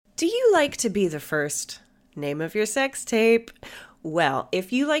Do you like to be the first? Name of your sex tape. Well,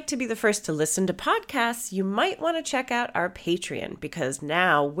 if you like to be the first to listen to podcasts, you might want to check out our Patreon, because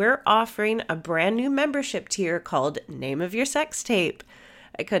now we're offering a brand new membership tier called Name of Your Sex Tape.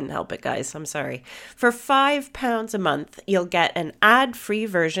 I couldn't help it, guys. I'm sorry. For £5 a month, you'll get an ad-free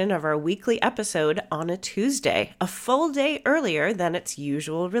version of our weekly episode on a Tuesday, a full day earlier than its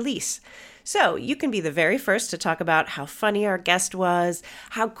usual release. So you can be the very first to talk about how funny our guest was,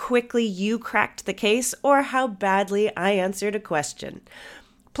 how quickly you cracked the case, or how badly I answered a question.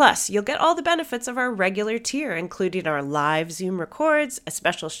 Plus, you'll get all the benefits of our regular tier, including our live Zoom records, a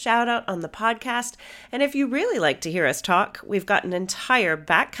special shout out on the podcast, and if you really like to hear us talk, we've got an entire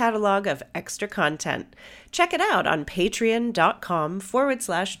back catalog of extra content. Check it out on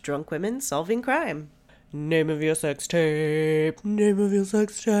patreon.com/drunkwomensolvingcrime. Name of your sex tape. Name of your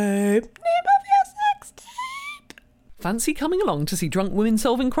sex tape. Name of your sex tape. Fancy coming along to see Drunk Women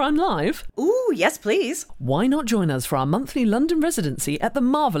Solving Crime live? Ooh, yes, please. Why not join us for our monthly London residency at the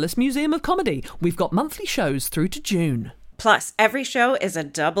Marvellous Museum of Comedy? We've got monthly shows through to June. Plus, every show is a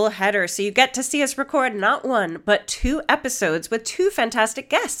double header, so you get to see us record not one, but 2 episodes with 2 fantastic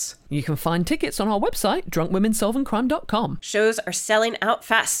guests. You can find tickets on our website, drunkwomensolvingcrime.com. Shows are selling out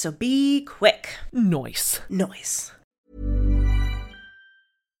fast, so be quick. Nice.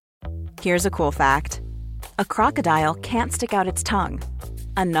 Here's a cool fact. A crocodile can't stick out its tongue.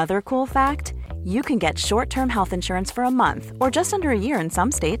 Another cool fact, you can get short-term health insurance for a month or just under a year in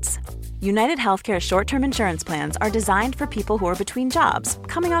some states. United Healthcare short-term insurance plans are designed for people who are between jobs,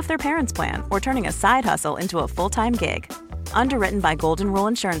 coming off their parents' plan, or turning a side hustle into a full-time gig. Underwritten by Golden Rule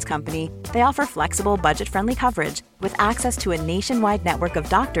Insurance Company, they offer flexible, budget-friendly coverage with access to a nationwide network of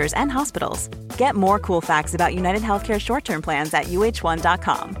doctors and hospitals. Get more cool facts about United Healthcare short-term plans at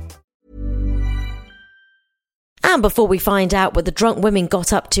uh1.com. And before we find out what the drunk women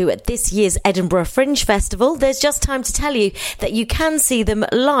got up to at this year's Edinburgh Fringe Festival, there's just time to tell you that you can see them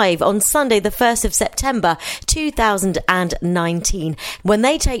live on Sunday, the 1st of September 2019, when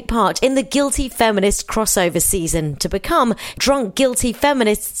they take part in the Guilty Feminist crossover season to become Drunk Guilty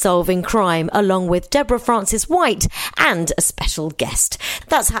Feminists Solving Crime, along with Deborah Frances-White and a special guest.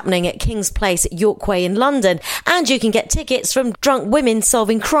 That's happening at King's Place, York Way in London, and you can get tickets from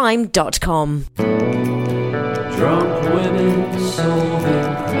drunkwomensolvingcrime.com. Drunk women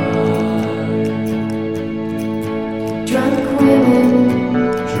solving crime. Drunk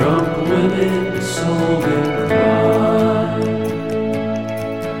women solving crime.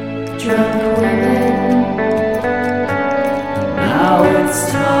 Drunk women. Now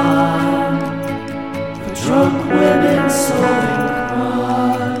it's time for drunk women solving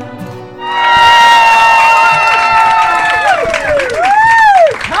crime.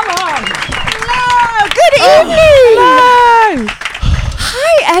 Come on! Hello! Good evening!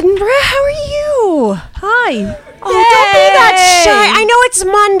 Hi, Edinburgh. How are you? Hi. Oh, don't be that shy. I know it's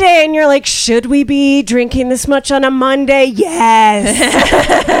Monday, and you're like, should we be drinking this much on a Monday? Yes.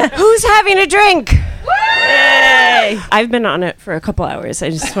 Who's having a drink? Yay. I've been on it for a couple hours.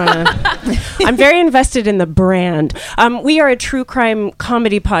 I just want to... I'm very invested in the brand. We are a true crime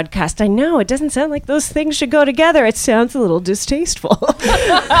comedy podcast. I know, it doesn't sound like those things should go together. It sounds a little distasteful.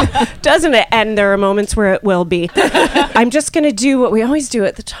 Doesn't it? And there are moments where it will be. I'm just going to do what we always do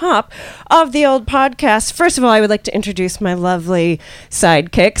at the top of the old podcast. First of all, I would like to introduce my lovely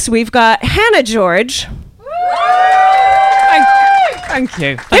sidekicks. We've got Hannah George. Thank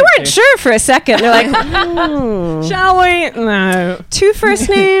you. They weren't sure for a second. They're like, Shall we? No. 2 first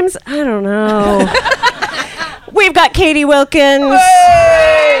names? I don't know. We've got Katie Wilkins.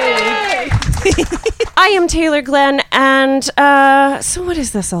 I am Taylor Glenn. And so what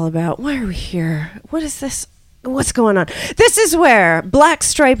is this all about? Why are we here? What is this? What's going on? This is where Black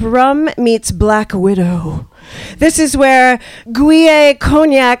Stripe Rum meets Black Widow. This is where Guillet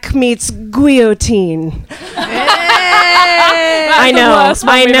Cognac meets guillotine. I know.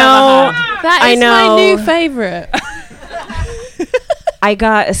 That is my new favourite. I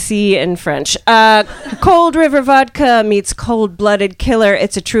got a C in French. Cold River Vodka meets Cold Blooded Killer.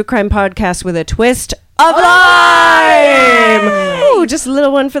 It's a true crime podcast with a twist of lime. Ooh, just a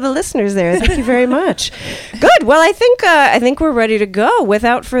little one for the listeners there. Thank you very much. Good. Well, I think we're ready to go.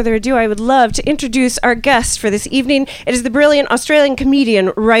 Without further ado, I would love to introduce our guest for this evening. It is the brilliant Australian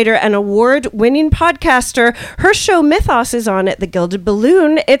comedian, writer, and award-winning podcaster. Her show Mythos is on at the Gilded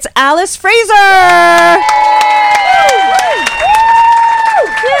Balloon. It's Alice Fraser.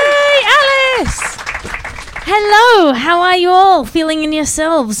 Yay, Alice! Hello, how are you all feeling in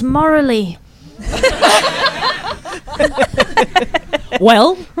yourselves morally?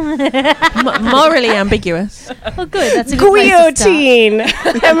 Well, Morally ambiguous. Oh, good. That's a good place to start. Guillotine.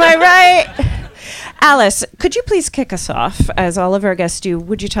 Am I right? Alice, could you please kick us off, as all of our guests do?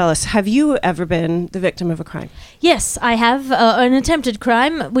 Would you tell us, have you ever been the victim of a crime? Yes, I have an attempted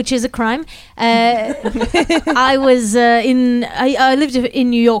crime, which is a crime. I was I lived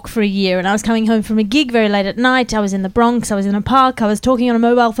in New York for a year, and I was coming home from a gig very late at night. I was in the Bronx. I was in a park. I was talking on a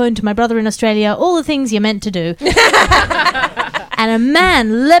mobile phone to my brother in Australia. All the things you're meant to do. And a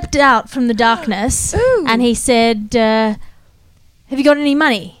man leapt out from the darkness, and he said, "Have you got any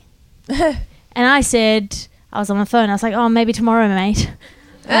money?" And I said, I was on the phone, I was like, "Oh, maybe tomorrow, mate."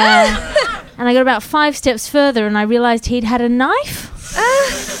 And I got about 5 steps further and I realised he'd had a knife.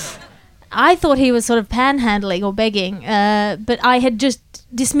 I thought he was sort of panhandling or begging, but I had just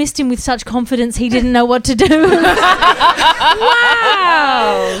dismissed him with such confidence he didn't know what to do.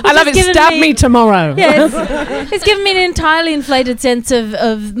 Wow! I love it. Stab me tomorrow. Yeah, it's given me an entirely inflated sense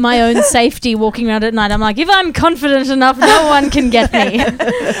of my own safety walking around at night. I'm like, if I'm confident enough, no one can get me.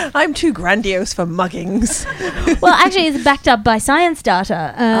 I'm too grandiose for muggings. Well, actually, it's backed up by science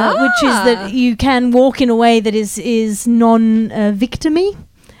data, which is that you can walk in a way that is non-victimy.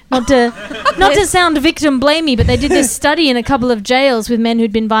 Not to sound victim blamey, but they did this study in a couple of jails with men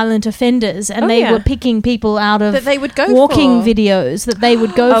who'd been violent offenders, and they were picking people out of That they would go walking for. videos that they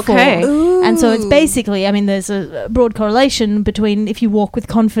would go for. Ooh. And so it's basically, I mean, there's a broad correlation between if you walk with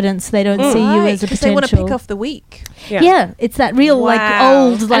confidence, they don't see you as a Because they potential. want to pick off the weak. Yeah, it's that real like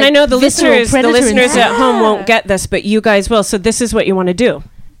old like and I know the visceral listeners predator at instinct. home won't get this, but you guys will. So this is what you want to do.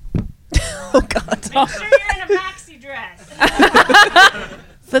 Oh, God. Make sure you're in a maxi dress.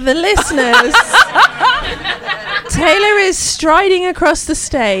 For the listeners, Taylor is striding across the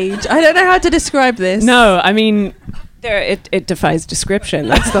stage. I don't know how to describe this. No, I mean, It defies description.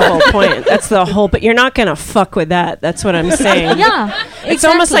 That's the whole point. That's the whole. But you're not gonna fuck with that. That's what I'm saying. Yeah, It's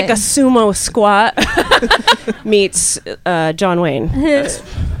almost like a sumo squat meets John Wayne.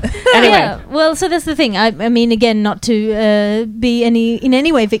 Anyway. Yeah, well, so that's the thing. I mean, again, not to be in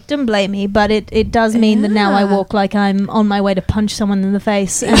any way victim blamey, but it does mean that now I walk like I'm on my way to punch someone in the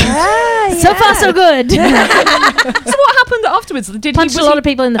face. And so far, so good. so what happened afterwards? Did Punched a lot of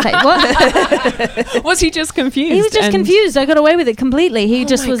people in the face. What? Was he just confused? He was just confused. I got away with it completely. He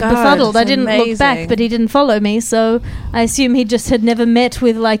just was God, befuddled. I that's didn't look back, amazing. but he didn't follow me. So I assume he just had never met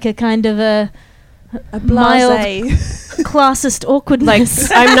with like a kind of a mild blasé. classist awkwardness.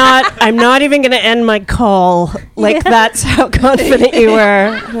 I'm not even going to end my call. Like, that's how confident you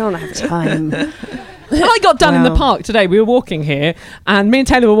were. I don't have time. I got done in the Wow. park today. We were walking here, and me and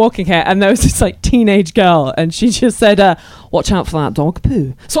Taylor were walking here, and there was this like teenage girl, and she just said, "Watch out for that dog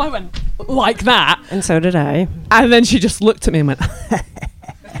poo." So I went like that, And so did I. and then she just looked at me and went.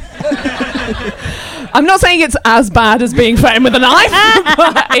 I'm not saying it's as bad as being threatened with a knife.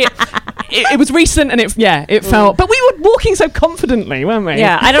 But it was recent, and it felt. But we were walking so confidently, weren't we?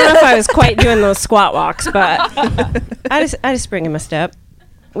 Yeah, I don't know if I was quite doing those squat walks, but I just spring in my step.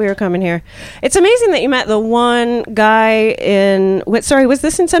 We were coming here. It's amazing that you met the one guy in... Sorry, was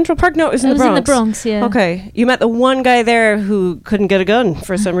this in Central Park? No, it was in the Bronx. in the Bronx, yeah. Okay. You met the one guy there who couldn't get a gun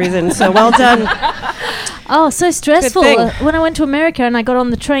for some reason, so well done. Oh, so stressful. thing. When I went to America and I got on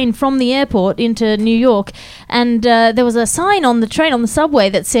the train from the airport into New York, and there was a sign on the train, on the subway,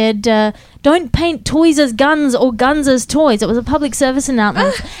 that said, "Don't paint toys as guns or guns as toys." It was a public service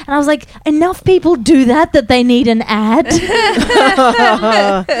announcement. And I was like, enough people do that they need an ad?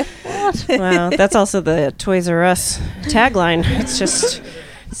 Wow, that's also the Toys R Us tagline.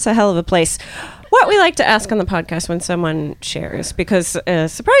 It's a hell of a place. What we like to ask on the podcast when someone shares, because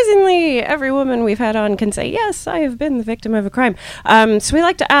surprisingly, every woman we've had on can say, yes, I have been the victim of a crime. So we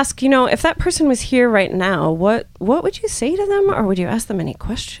like to ask, if that person was here right now, what would you say to them? Or would you ask them any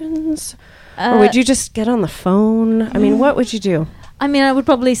questions? Or would you just get on the phone? I mean, what would you do? I mean, I would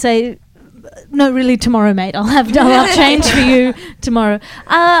probably say, no, really, tomorrow, mate. I'll change for you tomorrow.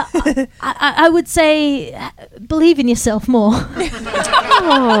 I would say, believe in yourself more.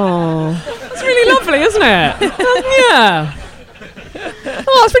 Oh, It's really lovely, isn't it? Yeah.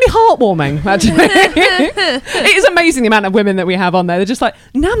 Oh, it's really heartwarming, actually. It is amazing the amount of women that we have on there. They're just like,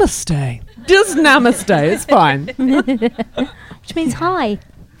 namaste. Just namaste. It's fine. Which means hi.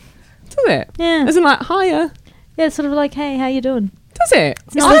 Does it? Yeah. Isn't it like, hiya? Yeah, it's sort of like, hey, how you doing? Does it?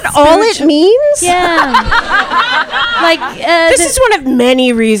 is that all it means? Yeah. This is one of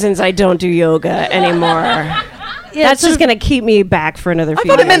many reasons I don't do yoga anymore. Yeah, That's just going to keep me back for another I few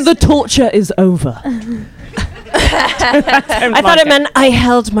thought years. it meant the torture is over. I thought it meant I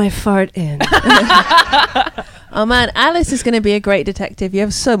held my fart in. Oh man, Alice is going to be a great detective. You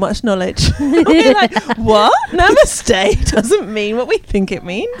have so much knowledge. We're like, what? Namaste doesn't mean what we think it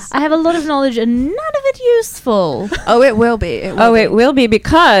means. I have a lot of knowledge and none of it useful. Oh, it will be. It will be.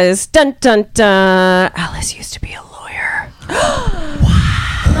 Because dun dun dun. Alice used to be a lawyer.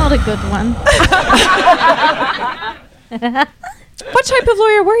 Not a good one. What type of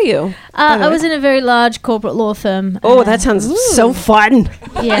lawyer were you? I was in a very large corporate law firm. Oh, that sounds so fun.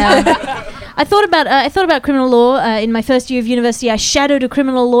 Yeah. I thought about criminal law in my first year of university. I shadowed a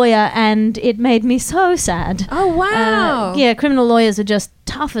criminal lawyer, and it made me so sad. Oh wow! Yeah, criminal lawyers are just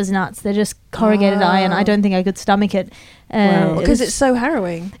tough as nuts. They're just corrugated iron. I don't think I could stomach it. Because it's so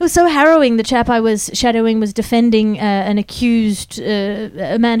harrowing. It was so harrowing. The chap I was shadowing was defending an accused,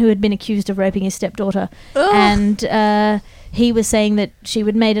 a man who had been accused of raping his stepdaughter, and he was saying that she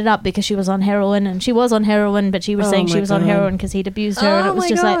would made it up because she was on heroin, and she was on heroin, but she was saying she was on heroin because he'd abused her, and it was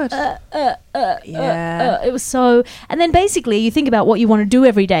just like, it was so. And then basically, you think about what you want to do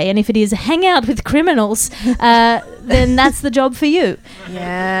every day, and if it is hang out with criminals, then that's the job for you.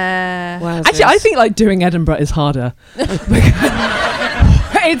 Yeah. Wowzers. Actually, I think like doing Edinburgh is harder.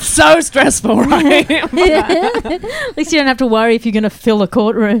 It's so stressful, right? At least you don't have to worry if you're going to fill a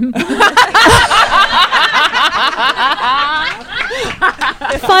courtroom.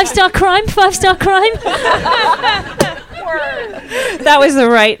 5-star crime, 5-star crime. That was the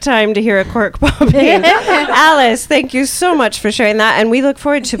right time to hear a cork popping. Alice, thank you so much for sharing that, and we look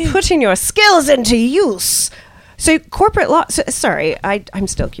forward to putting your skills into use. So corporate law. Sorry, I'm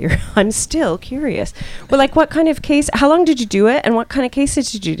still curious. Well, like, what kind of case? How long did you do it, and what kind of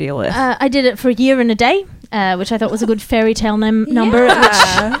cases did you deal with? I did it for a year and a day. Which I thought was a good fairy tale number.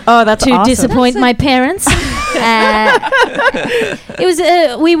 Oh, that's to awesome. disappoint my parents. It was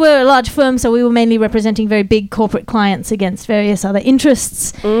we were a large firm, so we were mainly representing very big corporate clients against various other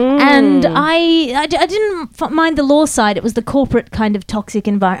interests. And I didn't mind the law side. It was the corporate kind of toxic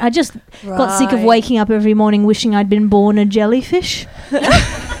environment. I just got sick of waking up every morning wishing I'd been born a jellyfish.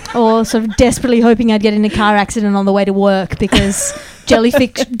 Or sort of desperately hoping I'd get in a car accident on the way to work because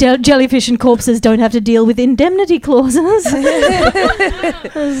jellyfish and corpses don't have to deal with indemnity clauses. That's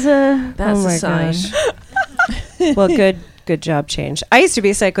a sign. Well, good job, change. I used to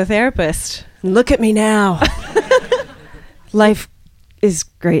be a psychotherapist. Look at me now. Life is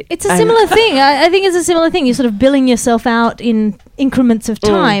great. It's a similar thing. I think it's a similar thing. You're sort of billing yourself out in increments of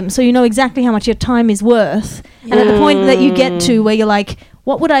time, so you know exactly how much your time is worth. And at the point that you get to where you're like,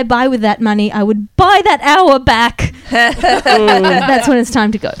 what would I buy with that money? I would buy that hour back. That's when it's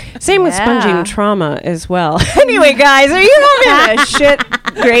time to go. Same with sponging trauma as well. Anyway, guys, are you having a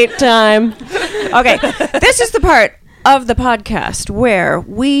great time? Okay, this is the part of the podcast where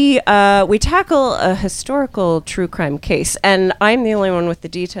we tackle a historical true crime case, and I'm the only one with the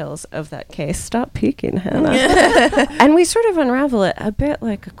details of that case. Stop peeking, Hannah. And we sort of unravel it a bit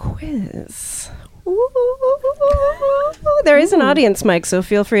like a quiz. Ooh. There is an audience mic, so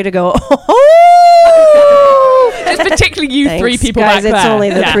feel free to go. It's particularly you. Thanks, three people guys, back there. it's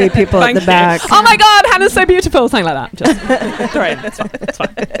only the three people at the back. Oh my God, Hannah's so beautiful. Something like that. Just throw it in. It's fine. It's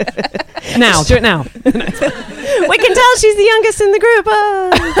fine. Now, do it now. We can tell she's the youngest in the group.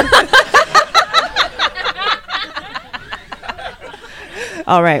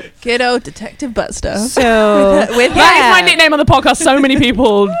 All right. Good old Detective Butt Stuff. So That is my nickname on the podcast. So many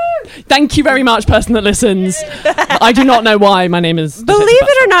people. Thank you very much, person that listens. I do not know why my name is. Believe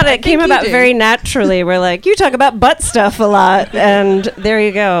it or not, it came about very naturally. We're like, you talk about butt stuff a lot, and there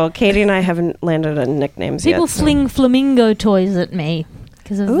you go. Katie and I haven't landed on nicknames People yet. so- fling flamingo toys at me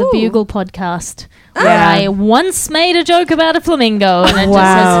because of the Bugle podcast, where Yeah. I once made a joke about a flamingo, and it just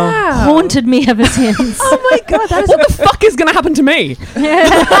Wow. has haunted me ever since. Oh my God, that is What the fuck is going to happen to me?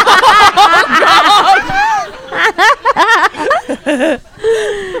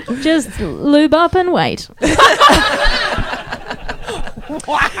 Just lube up and wait.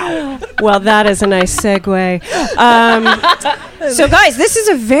 Well, that is a nice segue. So, guys, this is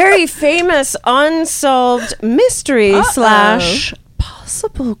a very famous unsolved mystery slash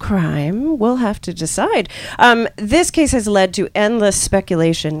possible crime. We'll have to decide. This case has led to endless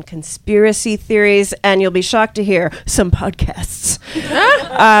speculation, conspiracy theories, and you'll be shocked to hear some podcasts.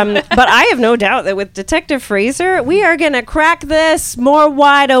 But I have no doubt that with Detective Fraser, we are going to crack this more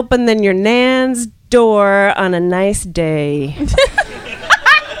wide open than your nan's door on a nice day.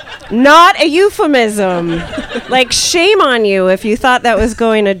 Not a euphemism. Like, shame on you if you thought that was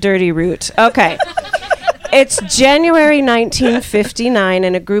going a dirty route. Okay. It's January 1959,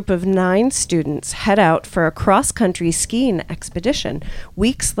 and a group of 9 students head out for a cross-country skiing expedition.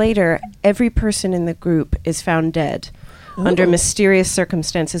 Weeks later, every person in the group is found dead. under mysterious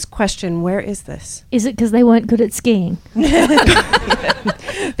circumstances. Question, where is this? Is it because they weren't good at skiing?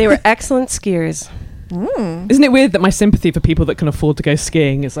 They were excellent skiers. Isn't it weird that my sympathy for people that can afford to go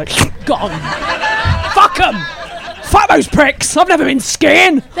skiing is like, gone. Fuck them. Fuck those pricks. I've never been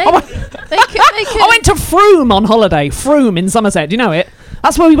skiing. I went to Froome on holiday. Froome in Somerset. Do you know it?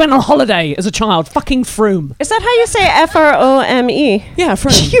 That's where we went on holiday as a child. Fucking Froome. Is that how you say Frome? Yeah,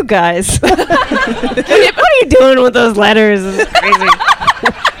 Froome. You guys. What are you doing with those letters? It's crazy.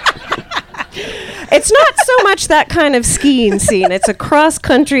 It's not so much that kind of skiing scene. It's a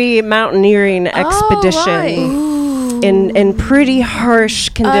cross-country mountaineering expedition in pretty harsh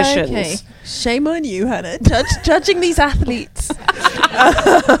conditions. Okay. Shame on you, Hannah, judging these athletes.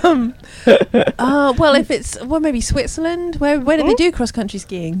 Well, if it's maybe Switzerland. Where do they do cross-country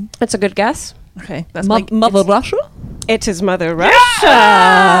skiing? That's a good guess. Okay, that's Mother Russia? It is Mother Russia.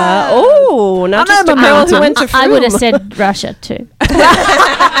 Oh, not just a girl mountain. who went to I would have Froome. said Russia too.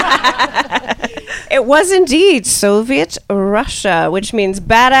 It was indeed Soviet Russia, which means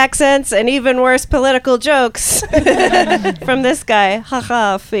bad accents and even worse political jokes from this guy.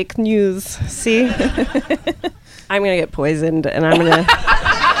 Haha, fake news. See? I'm going to get poisoned and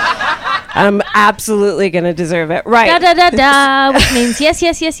I'm absolutely going to deserve it. Right. Da da da da, which means yes.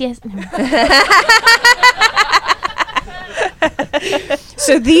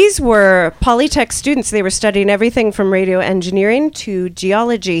 So these were Polytech students. They were studying everything from radio engineering to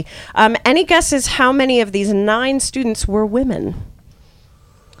geology. Any guesses how many of these 9 students were women?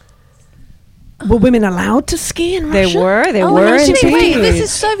 Were women allowed to ski in Russia? They were actually, wait, indeed. this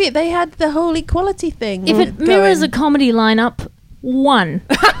is Soviet. They had the whole equality thing. If it mirrors a comedy lineup, 1.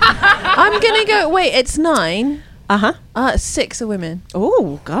 I'm gonna go. Wait, it's 9. Uh-huh. 6 are women.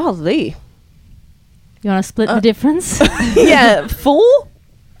 Oh, golly. You want to split the difference? Yeah, 4?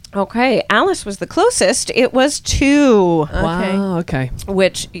 Okay, Alice was the closest. It was 2, Wow, okay.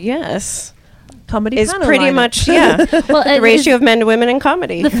 which, yes, Comedy is panel pretty lineup. much, yeah, Well, the ratio of men to women in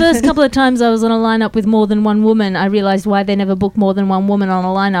comedy. The first couple of times I was on a lineup with more than one woman, I realised why they never book more than one woman on a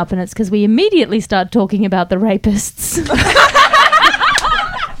lineup, and it's because we immediately start talking about the rapists.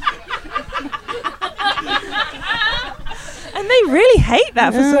 And they really hate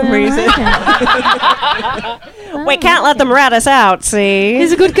that for some reason. We can't let them rat us out, see?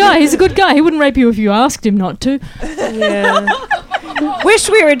 He's a good guy. He wouldn't rape you if you asked him not to. Yeah. Wish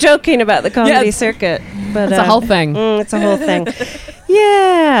we were joking about the comedy circuit. But It's a whole thing. It's a whole thing.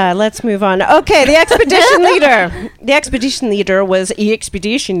 Yeah, let's move on. Okay, the expedition leader. The expedition leader was I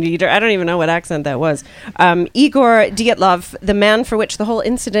don't even know what accent that was. Igor Dyatlov, the man for which the whole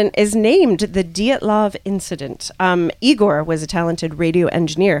incident is named the Dyatlov incident. Igor was a talented radio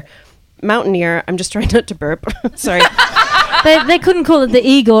engineer, mountaineer. I'm just trying not to burp. Sorry. They couldn't call it the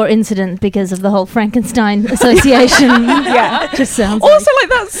Igor incident because of the whole Frankenstein association. Yeah. Just sounds Also, like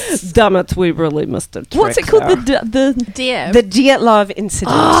that's Damn it, we really missed it. what's it called? The Dear. The Dyatlov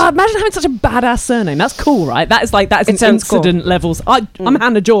incident. imagine having such a badass surname. That's cool, right? That is It an sounds cool. incident levels. I'm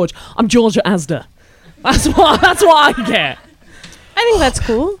Hannah George. I'm Georgia Asda. That's what I get. I think that's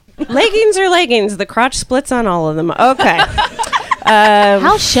cool. Leggings are leggings. The crotch splits on all of them. Okay.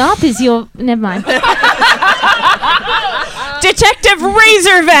 How sharp is your... Never mind. Detective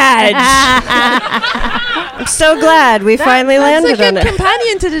Razor Vag. I'm so glad we finally landed That's a on good it.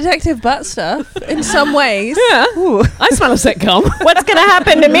 companion to Detective Butt Stuff in some ways. Yeah. Ooh. I smell a sitcom. What's going to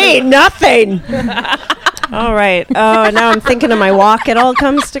happen to me? Nothing. All right. Oh, now I'm thinking of my walk. It all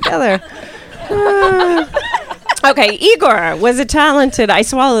comes together. Okay, Igor was a talented... I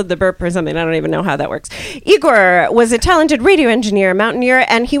swallowed the burp or something. I don't even know how that works. Igor was a talented radio engineer, mountaineer,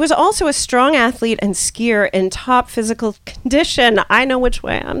 and he was also a strong athlete and skier in top physical condition. I know which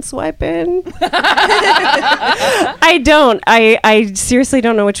way I'm swiping. I don't. I seriously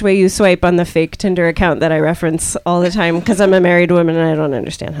don't know which way you swipe on the fake Tinder account that I reference all the time because I'm a married woman and I don't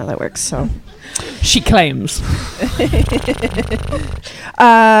understand how that works. So, She claims.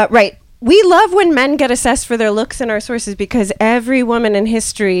 right. We love when men get assessed for their looks in our sources because every woman in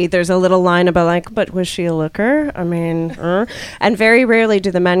history, there's a little line about like, but was she a looker? I mean, and very rarely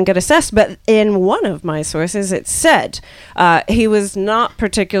do the men get assessed. But in one of my sources, it said he was not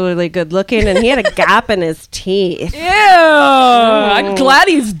particularly good looking and he had a gap in his teeth. Ew! I'm glad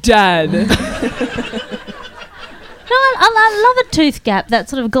he's dead. No, I love a tooth gap. That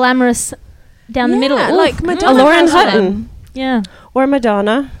sort of glamorous down the middle. Ooh. like Madonna. Lauren has one. Hutton Yeah. or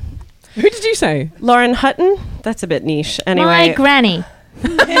Madonna. Who did you say? Lauren Hutton? That's a bit niche. My Anyway, granny.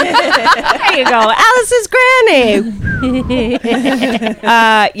 there you go. Alice's granny.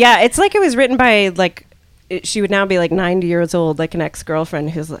 Yeah, it's like it was written by like she would now be like 90 years old, like an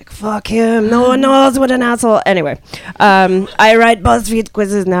ex-girlfriend who's like, fuck him, no one knows what an asshole. Anyway, I write BuzzFeed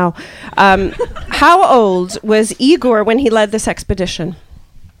quizzes now. How old was Igor when he led this expedition?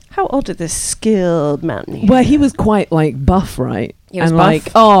 How old is this skilled mountaineer? Well, he was quite like buff, right? He was and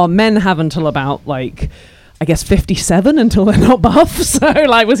buff. like, men have until about like, I guess 57 until they're not buff. So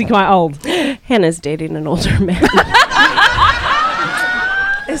like, was he quite old? Hannah's dating an older man.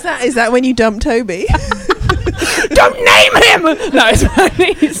 Is that when you dump Toby? Don't name him! No,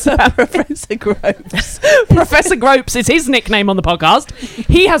 it's Professor Gropes. Professor Gropes is his nickname on the podcast.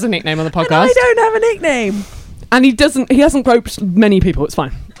 He has a nickname on the podcast. And I don't have a nickname. And he hasn't groped many people. It's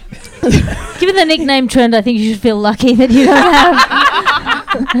fine. Given the nickname trend, I think you should feel lucky that you don't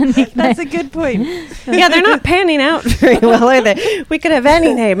have a nickname. That's a good point. Yeah, they're not panning out very well, are they? We could have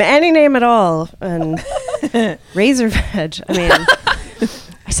any name at all. And razor veg. I mean,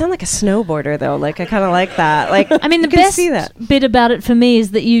 I sound like a snowboarder though. Like I kind of like that. Like I mean, the you can best see that. bit about it for me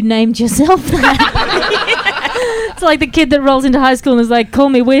is that you named yourself that. It's like the kid that rolls into high school and is like, "Call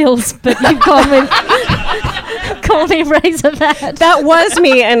me Wheels," but you call me Razorbat. That was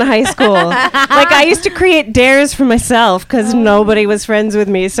me in high school. Like I used to create dares for myself because nobody was friends with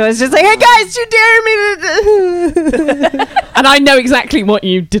me. So it's just like, hey guys, you dare me to And I know exactly what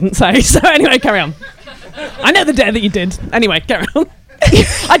you didn't say. So anyway, carry on. I know the dare that you did. Anyway, carry on.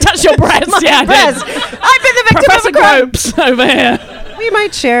 I touched your breast. Yeah, breast. I've been the victim Professor of a crime. Gropes over here. We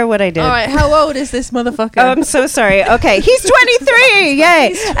might share what I did. All right, how old is this motherfucker? Oh, I'm so sorry. Okay, he's 23.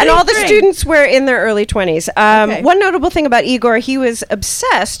 Yay! And all the students were in their early 20s. Okay. One notable thing about Igor, he was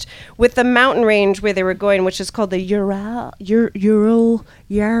obsessed with the mountain range where they were going, which is called the Ural.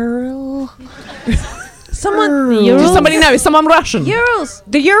 Someone. Does somebody know? Is someone Russian? Urals.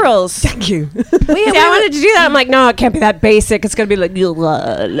 The Urals. Thank you. See, I wanted to do that. I'm like, no, it can't be that basic. It's gonna be like Ural.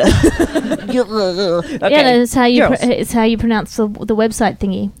 Okay. Yeah, that's how you. Urals. It's how you pronounce the website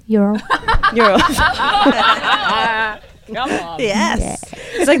thingy. Ural. Urals. Come on. Yes.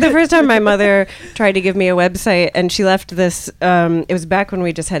 It's like the first time my mother tried to give me a website, and she left this. It was back when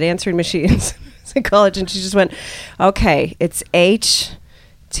we just had answering machines in college, and she just went, "Okay, it's HTTPS,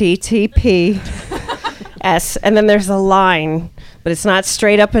 and then there's a line, but it's not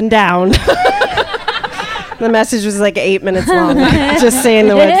straight up and down." The message was like 8 minutes long, just saying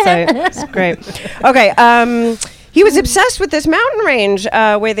the website. It's great. Okay. He was obsessed with this mountain range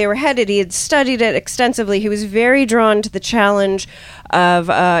where they were headed. He had studied it extensively. He was very drawn to the challenge of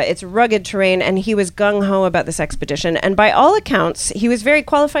its rugged terrain, and he was gung-ho about this expedition. And by all accounts, he was very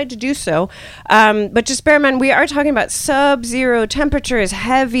qualified to do so. But just bear in mind, we are talking about sub-zero temperatures,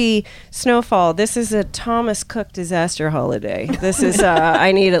 heavy snowfall. This is a Thomas Cook disaster holiday. This is,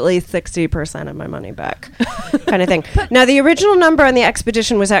 I need at least 60% of my money back kind of thing. Now, the original number on the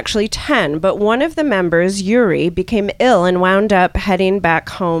expedition was actually 10, but one of the members, Yuri, became ill and wound up heading back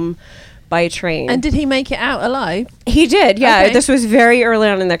home by train. And did he make it out alive? He did, yeah. Okay. This was very early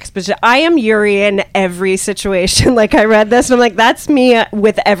on in the expedition. I am Yuri in every situation. Like, I read this and I'm like, that's me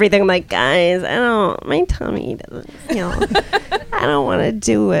with everything. I'm like, guys, my tummy doesn't feel, I don't want to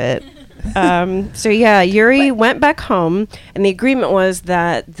do it. So yeah, Yuri went back home, and the agreement was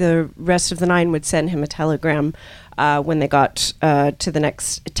that the rest of the 9 would send him a telegram when they got to the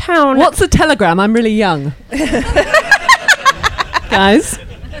next town. What's a telegram? I'm really young. Guys.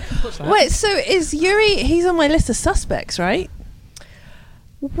 Wait, so is Yuri? He's on my list of suspects, right?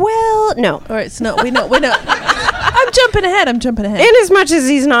 Well, no. Or it's not. We're not. I'm jumping ahead. In as much as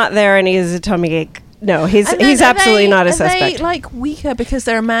he's not there and he has a tummy ache, no, he's absolutely not a suspect. Are they like weaker because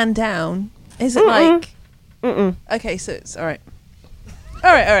they're a man down? Is it like? Okay, so it's all right.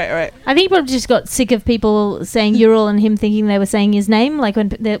 All right. I think he probably just got sick of people saying Ural and him thinking they were saying his name. Like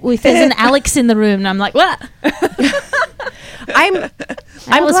if there's an Alex in the room, and I'm like, what?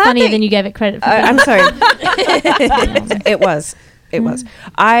 That was funnier than you gave it credit for. I'm sorry. It was.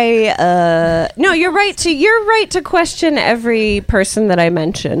 No, you're right to question every person that I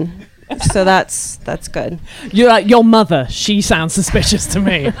mention. So that's good. You're like, your mother, she sounds suspicious to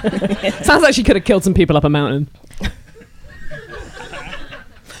me. Sounds like she could have killed some people up a mountain.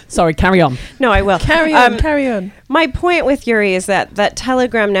 Sorry, carry on. No, I will. Carry on. My point with Yuri is that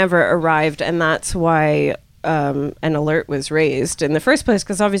telegram never arrived, and that's why an alert was raised in the first place,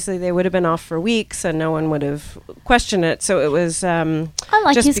 because obviously they would have been off for weeks and no one would have questioned it. So it was I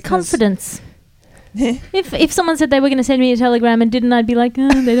like just his confidence. If someone said they were going to send me a telegram and didn't, I'd be like,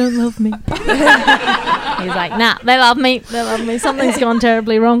 they don't love me. He's like, nah, they love me. Something's gone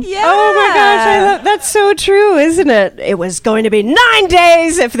terribly wrong. Yeah. Oh my gosh, that's so true, isn't it? It was going to be 9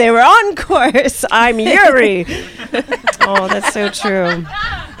 days if they were on course. I'm Yuri. Oh, that's so true.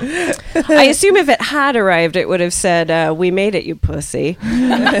 I assume if it had arrived, it would have said, "We made it, you pussy."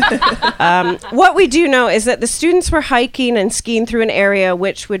 What we do know is that the students were hiking and skiing through an area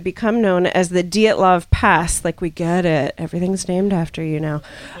which would become known as the Dyatlov Pass. Like, we get it. Everything's named after you now.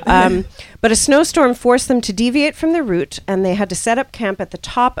 But a snowstorm forced them to deviate from the route, and they had to set up camp at the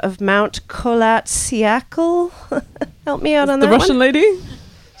top of Mount Kolatsiakl. Help me out on The that Russian one. lady?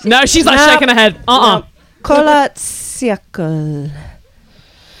 No, she's like No. shaking her head. No. Kolatsiakl.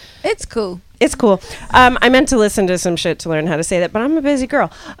 It's cool. It's cool. I meant to listen to some shit to learn how to say that, but I'm a busy girl.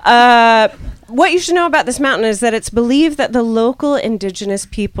 What you should know about this mountain is that it's believed that the local indigenous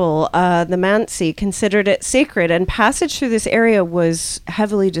people, the Mansi, considered it sacred, and passage through this area was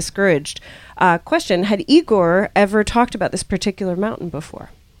heavily discouraged. Question, had Igor ever talked about this particular mountain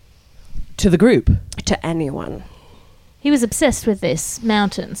before? To the group. To anyone? He was obsessed with this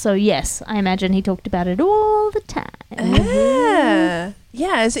mountain, so yes, I imagine he talked about it all the time.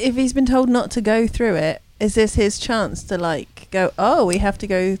 Yeah, as if he's been told not to go through it, is this his chance to like go, oh, we have to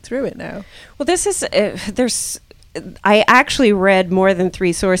go through it now? Well, this is, I actually read more than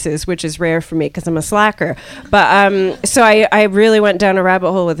 3 sources, which is rare for me because I'm a slacker. But so I really went down a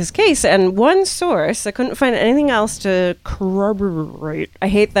rabbit hole with this case. And one source, I couldn't find anything else to corroborate. I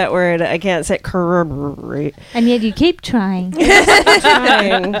hate that word. I can't say corroborate. And yet you keep trying.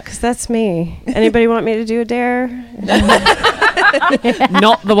 Because that's me. Anybody want me to do a dare?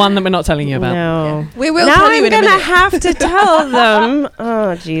 Not the one that we're not telling you about. No. We will Now tell you I'm in a going to minute. have to tell them.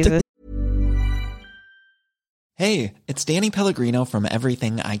 Oh, Jesus. Hey, it's Danny Pellegrino from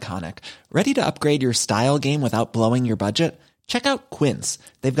Everything Iconic. Ready to upgrade your style game without blowing your budget? Check out Quince.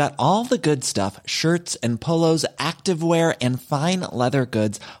 They've got all the good stuff, shirts and polos, activewear, and fine leather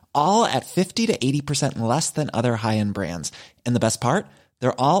goods, all at 50 to 80% less than other high-end brands. And the best part?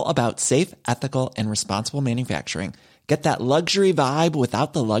 They're all about safe, ethical, and responsible manufacturing. Get that luxury vibe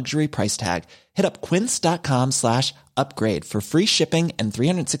without the luxury price tag. Hit up quince.com/upgrade for free shipping and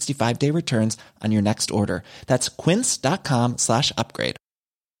 365-day returns on your next order. That's quince.com/upgrade.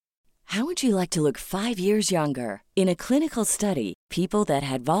 How would you like to look 5 years younger? In a clinical study, people that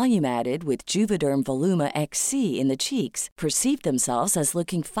had volume added with Juvederm Voluma XC in the cheeks perceived themselves as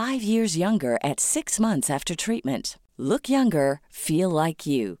looking 5 years younger at 6 months after treatment. Look younger, feel like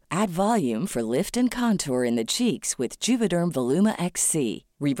you. Add volume for lift and contour in the cheeks with Juvederm Voluma XC.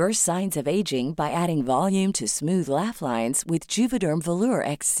 Reverse signs of aging by adding volume to smooth laugh lines with Juvederm Volure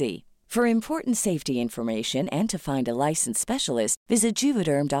XC. For important safety information and to find a licensed specialist, visit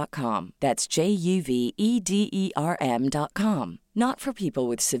Juvederm.com. That's JUVEDERM.com. Not for people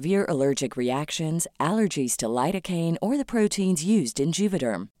with severe allergic reactions, allergies to lidocaine, or the proteins used in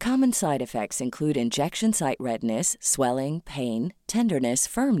Juvederm. Common side effects include injection site redness, swelling, pain, tenderness,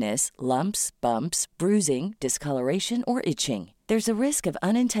 firmness, lumps, bumps, bruising, discoloration, or itching. There's a risk of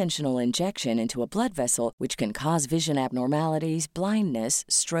unintentional injection into a blood vessel, which can cause vision abnormalities, blindness,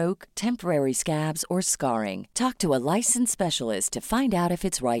 stroke, temporary scabs, or scarring. Talk to a licensed specialist to find out if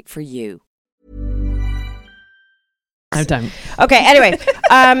it's right for you. No, don't. Okay, anyway,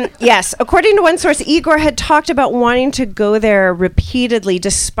 yes, according to one source, Igor had talked about wanting to go there repeatedly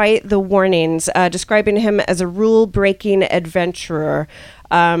despite the warnings, describing him as a rule-breaking adventurer,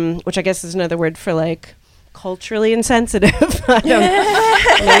 which I guess is another word for, like, culturally insensitive. I don't know,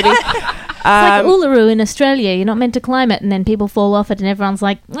 maybe. It's like Uluru in Australia. You're not meant to climb it, and then people fall off it, and everyone's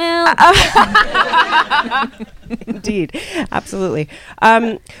like, well... Indeed, absolutely.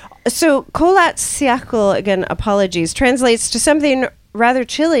 So Kolatsiakl, again, apologies, translates to something rather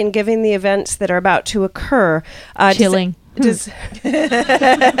chilling given the events that are about to occur. Chilling. Does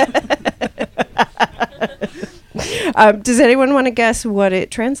anyone want to guess what it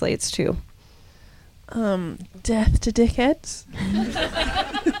translates to? Death to dickheads. I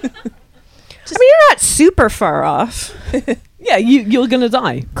mean, you're not super far off. Yeah, you're going to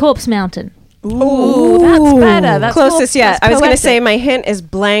die. Corpse Mountain. Ooh, that's better. That's Closest, more, yeah. that's I was going to poetic. say my hint is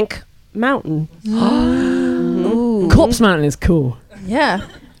blank mountain. Corpse Mountain is cool. Yeah.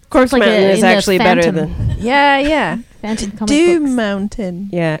 Corpse like Mountain in is the actually better Phantom. than... Yeah. Phantom comic Doom books. Mountain.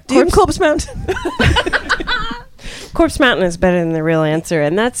 Yeah. Doom Corpse Mountain. Corpse Mountain is better than the real answer,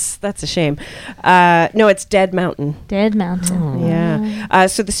 and that's a shame. No, it's Dead Mountain. Dead Mountain. Yeah.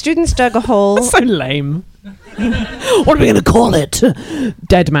 So the students dug a hole. So lame. What are we going to call it?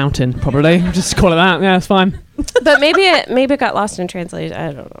 Dead Mountain, probably. Just call it that. Yeah, it's fine. But maybe it got lost in translation.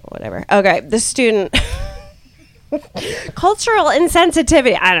 I don't know. Whatever. Okay. The student. Cultural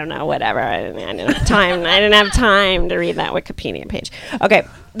insensitivity. I don't know. Whatever. I didn't have time. I didn't have time to read that Wikipedia page. Okay.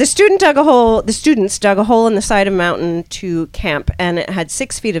 The students dug a hole in the side of a mountain to camp, and it had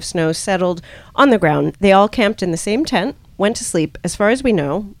 6 feet of snow settled on the ground. They all camped in the same tent, went to sleep. As far as we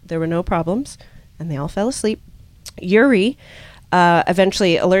know, there were no problems, and they all fell asleep. Yuri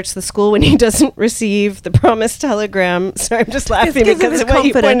eventually alerts the school when he doesn't receive the promised telegram. So I'm just laughing because of what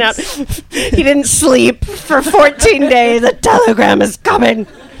you point out. He didn't sleep for 14 days. The telegram is coming.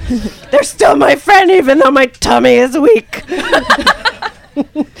 They're still my friend, even though my tummy is weak.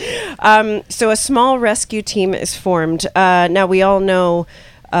 So a small rescue team is formed. Now, we all know,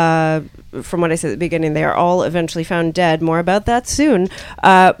 from what I said at the beginning, they are all eventually found dead. More about that soon.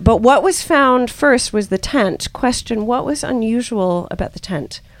 But what was found first was the tent. Question, what was unusual about the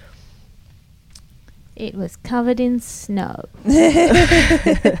tent? It was covered in snow.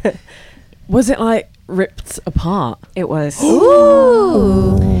 Was it like ripped apart? It was.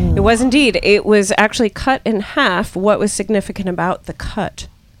 Ooh. It was indeed. It was actually cut in half. What was significant about the cut?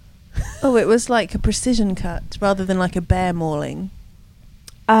 Oh, it was like a precision cut rather than like a bear mauling.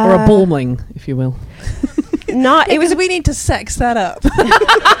 Or a balming, if you will. Not. It was. We need to sex that up.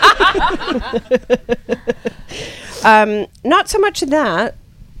 Not so much that.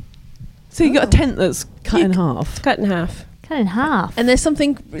 So you got a tent that's cut in half. Cut in half. Cut in half. And there's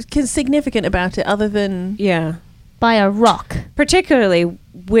something significant about it other than... Yeah. By a rock. Particularly,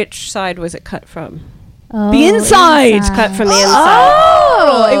 which side was it cut from? Oh, The inside! Cut from the inside.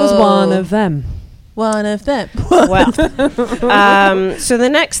 Oh! It was one of them. One of them. Well, so the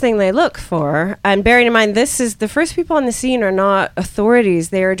next thing they look for, and bearing in mind, this is the first people on the scene are not authorities.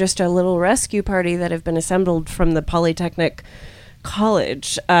 They are just a little rescue party that have been assembled from the Polytechnic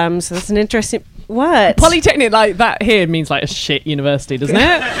College. So that's an interesting... What? Polytechnic, like, that here means like a shit university, doesn't it?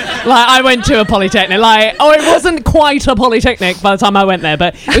 Like, I went to a Polytechnic, like, it wasn't quite a Polytechnic by the time I went there,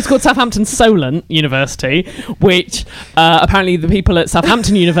 but it was called Southampton Solent University, which apparently the people at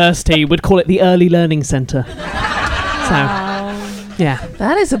Southampton University would call it the Early Learning Centre. So, yeah.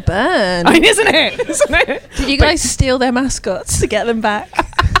 That is a burn. I mean, isn't it? Isn't it? Did you guys steal their mascots to get them back?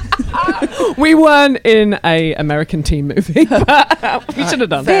 We weren't in a American teen movie, but we should have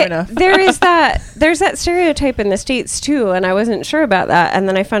done. Fair enough. There's that stereotype in the States too, and I wasn't sure about that. And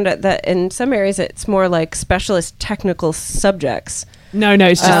then I found out that in some areas it's more like specialist technical subjects. No,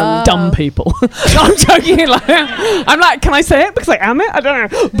 it's just dumb people. I'm joking. I'm like, can I say it? Because I am it? I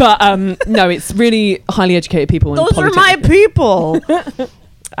don't know. But no, it's really highly educated people. Those are my people.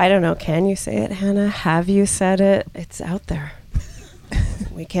 I don't know. Can you say it, Hannah? Have you said it? It's out there.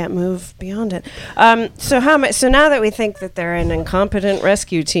 We can't move beyond it. So now that we think that they're an incompetent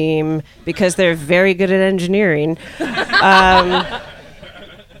rescue team because they're very good at engineering,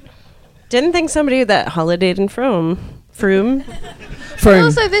 didn't think somebody that holidayed in Froome.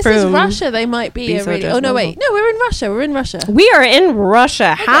 Also, this is Russia. They might be a really... Oh, no, wait. No, we're in Russia. We're in Russia. We are in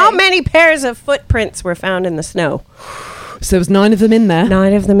Russia. Okay. How many pairs of footprints were found in the snow? So there was 9 of them in there.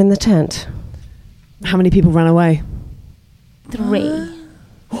 9 of them in the tent. How many people ran away? 3.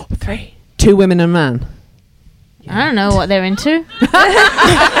 3. 2 women and a man. Yeah. I don't know what they're into.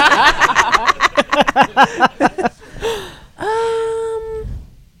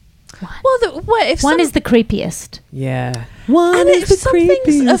 One is the creepiest. Yeah. One is the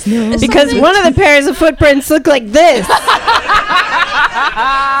creepiest. Because one of the pairs of footprints look like this.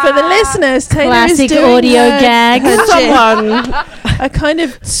 For the listeners, Taylor Classic is doing audio gag. Someone, a kind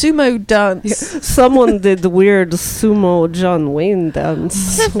of sumo dance. Someone did the weird sumo John Wayne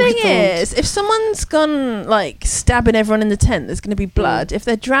dance. The thing is, if someone's gone like stabbing everyone in the tent, there's going to be blood. If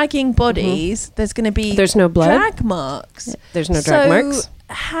they're dragging bodies, there's going to be no blood. Drag marks. There's no drag marks.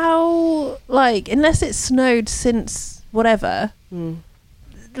 How, like, unless it's snowed since whatever,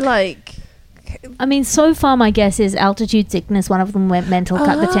 like... I mean, so far my guess is altitude sickness. One of them went mental,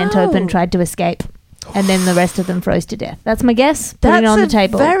 cut the tent open, tried to escape, and then the rest of them froze to death. That's my guess. Putting it on the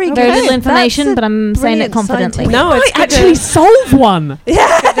table. Very little information, but I'm saying it confidently. No, it's actually solve one.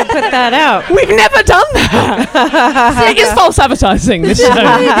 Yeah, to put that out. We've never done that. It is false advertising. This show.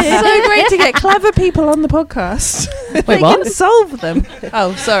 It's so great to get clever people on the podcast. Wait, they what? can solve them.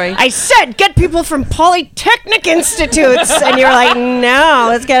 Oh, sorry. I said get people from Polytechnic Institutes, and you're like, no,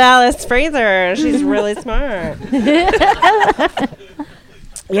 let's get Alice Fraser. She's really smart.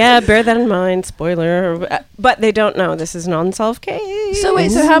 Yeah, bear that in mind. Spoiler. But they don't know. This is an unsolved case. So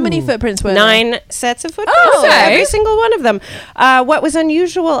wait, so how many footprints were 9 there? sets of footprints. Oh, okay. Every single one of them. What was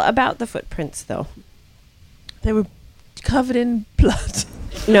unusual about the footprints, though? They were covered in blood.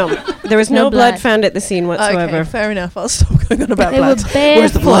 No, there was no blood found at the scene whatsoever. Okay, fair enough. I'll stop going on about They blood. were barefoot.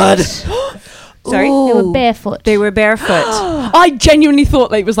 Where's the blood? Sorry? They were barefoot. They were barefoot. I genuinely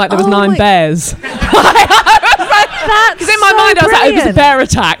thought it was like there was 9 bears. Because in my mind I was like, it was a bear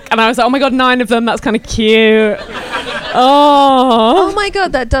attack, and I was like, oh my god, 9 of them. That's kind of cute. Oh my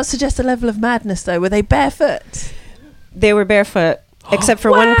god, that does suggest a level of madness, though. Were they barefoot? They were barefoot, except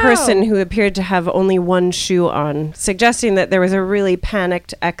for one person who appeared to have only one shoe on, suggesting that there was a really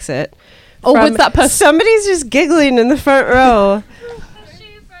panicked exit. Oh, was that person? Somebody's just giggling in the front row.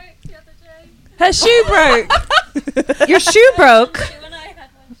 Her shoe broke. Your shoe broke.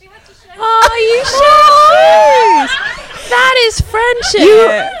 Oh, you share shoes. That is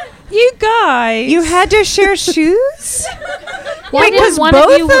friendship. You guys. You had to share shoes? Why because didn't one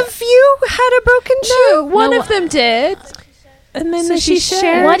both of you of you had a broken shoe? One of them did. And then So she she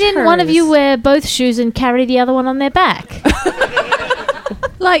shared. Why didn't one of hers. you wear both shoes and carry the other one on their back?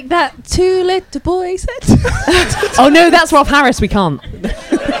 Like that 2 little boy said. Oh no, that's Rolf Harris. We can't.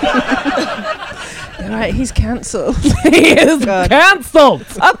 Right, he's cancelled. He is cancelled.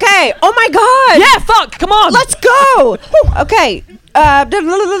 Okay. Oh my God. Yeah, fuck. Come on. Let's go. Okay. Blah, blah,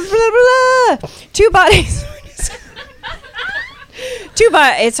 blah, blah, blah, blah. 2 bodies.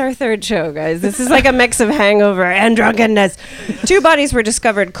 It's our 3rd show, guys. This is like a mix of hangover and drunkenness. 2 bodies were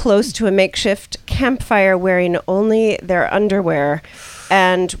discovered close to a makeshift campfire wearing only their underwear.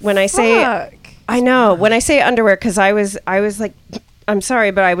 And when I say, I know, when I say underwear, because I was like, I'm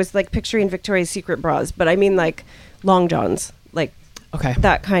sorry, but I was like picturing Victoria's Secret bras, but I mean like long johns, like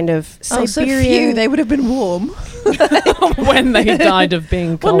that kind of Siberian. So few, they would have been warm. When they died of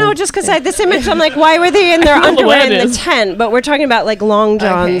being cold. Well, no, just because I had this image, I'm like, why were they in their underwear in the tent? But we're talking about like long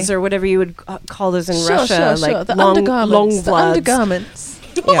johns or whatever you would call those in Russia, like The long undergarments. Vlads. Undergarments.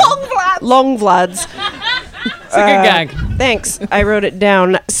 Yeah. Long Vlads. It's a good gag. Thanks. I wrote it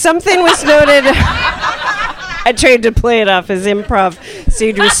down. Something was noted. I tried to play it off as improv so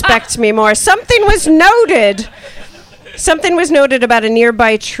you'd respect me more. Something was noted about a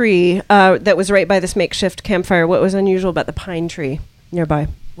nearby tree that was right by this makeshift campfire. What was unusual about the pine tree nearby?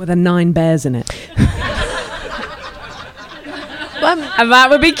 With 9 bears in it. And that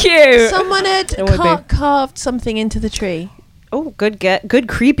would be cute. Someone had carved something into the tree. Oh, good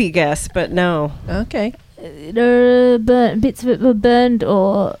creepy guess, but no. Okay. Bits of it were burned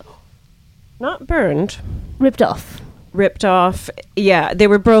or Not burned. ripped off. Ripped off. Yeah, they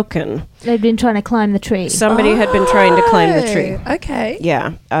were broken. They'd been trying to climb the tree. Somebody had been trying to climb the tree. Okay.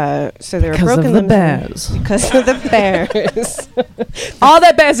 Yeah. So they were Because broken of the themselves. bears. Because of the bears. Are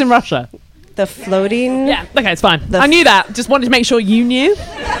there bears in Russia? The floating. Yeah. Okay, it's fine. I knew that. Just wanted to make sure you knew.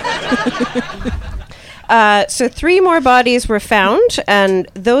 So 3 more bodies were found, and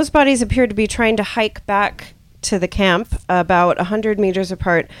those bodies appeared to be trying to hike back to the camp about 100 meters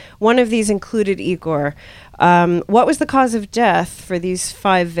apart. One of these included Igor. What was the cause of death for these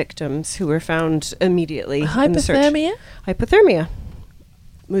 5 victims who were found immediately in the search? Hypothermia? Hypothermia.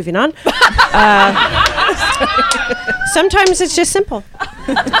 Moving on. Sometimes it's just simple.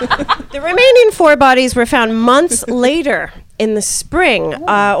 The remaining 4 bodies were found months later in the spring,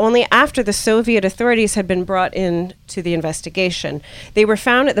 only after the Soviet authorities had been brought in to the investigation. They were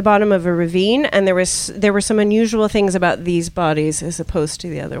found at the bottom of a ravine, and there were some unusual things about these bodies as opposed to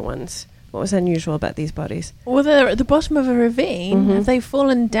the other ones. What was unusual about these bodies? Well, they're at the bottom of a ravine. Mm-hmm. Have they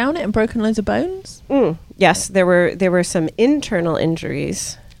fallen down it and broken loads of bones? Yes, there were some internal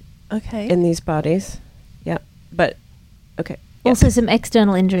injuries Okay. in these bodies. Yeah, but okay. Yeah. Also some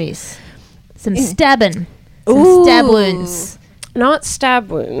external injuries. Some stabbing. Some Ooh. stab wounds. Not stab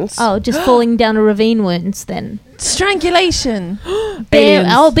wounds. Oh, just falling down a ravine wounds then. Strangulation. Being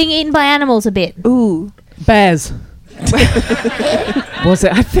eaten by animals a bit. Ooh. Bears. Was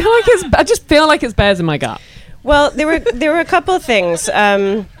it? I just feel like it's bears in my gut. Well, there were a couple of things.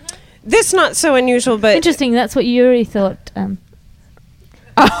 This not so unusual, but Interesting, that's what Yuri thought.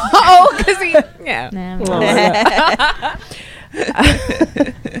 Oh, because he... Yeah. No.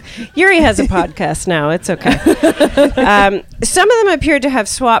 Yuri has a podcast now. It's okay. Some of them appeared to have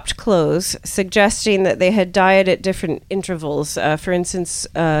swapped clothes, suggesting that they had died at different intervals. For instance,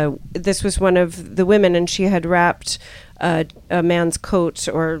 this was one of the women, and she had wrapped a man's coat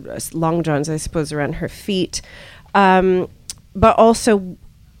or long johns, I suppose, around her feet. But also,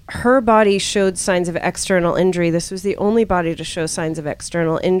 her body showed signs of external injury. This was the only body to show signs of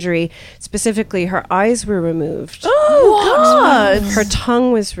external injury. Specifically, her eyes were removed. Oh, God. Her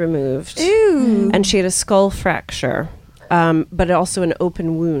tongue was removed. Ew. And she had a skull fracture, but also an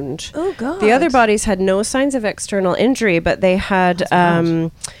open wound. Oh, God. The other bodies had no signs of external injury, but they had,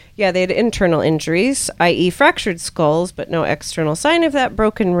 they had internal injuries, i.e. fractured skulls, but no external sign of that,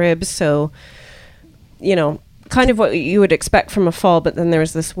 broken ribs. So, kind of what you would expect from a fall, but then there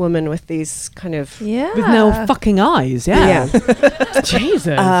was this woman with these kind of... Yeah. With no fucking eyes, yeah.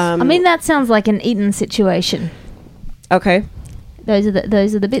 Jesus. I mean, that sounds like an Eton situation. Okay. Those are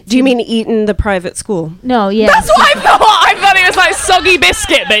the bits. Do you mean Eton, the private school? No, yeah. That's what I thought. I thought he It's like soggy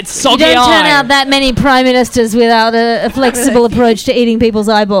biscuit, but it's You soggy don't turn eye. out that many prime ministers without a flexible approach to eating people's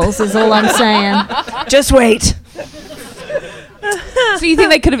eyeballs, is all I'm saying. Just wait. So you think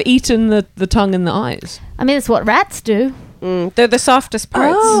they could have eaten the tongue and the eyes? I mean, it's what rats do. They're the softest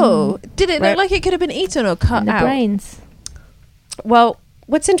parts. Oh, did it Right. look like it could have been eaten or cut And the out? brains. Well,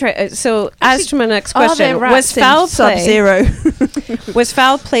 what's interesting? So, as to my next Are question, there was rats in foul play? Sub-Zero? Was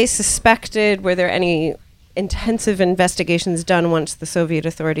foul play suspected? Were there any intensive investigations done once the Soviet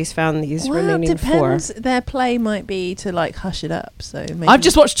authorities found these remaining four? depends. Their play might be to like hush it up. So maybe I've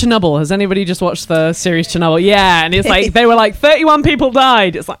just watched Chernobyl. Has anybody just watched the series Chernobyl? Yeah, and it's like they were like 31 people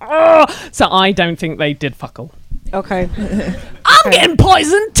died. It's like, oh, so I don't think they did fuck all. Okay. I'm getting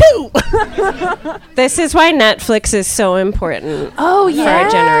poisoned too. This is why Netflix is so important. Oh for yeah, our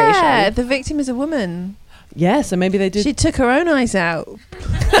generation. The victim is a woman. Yeah, so maybe they did. She took her own eyes out.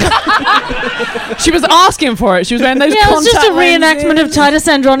 She was asking for it. She was wearing those Yeah, it was just a contact lenses. reenactment of Titus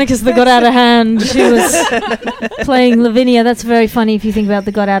Andronicus that got out of hand. She was playing Lavinia. That's very funny if you think about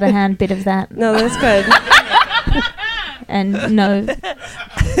the got out of hand bit of that. No, that's good. And no.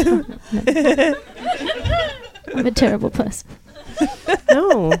 I'm a terrible person.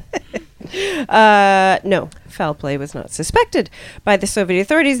 No. No. Foul play was not suspected by the Soviet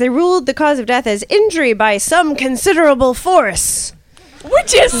authorities. They ruled the cause of death as injury by some considerable force.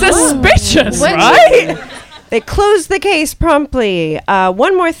 Which is suspicious, Which- right? They closed the case promptly.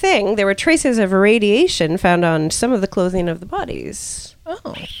 One more thing. There were traces of radiation found on some of the clothing of the bodies.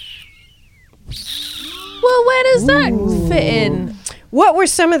 Oh. Well, where does that fit in? What were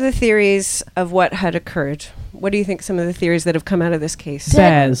some of the theories of what had occurred? What do you think some of the theories that have come out of this case?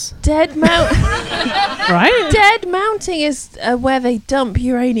 Bears, Dead mount. right? Dead mounting is where they dump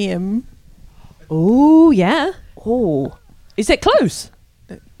uranium. Oh, yeah. Oh. Is it close?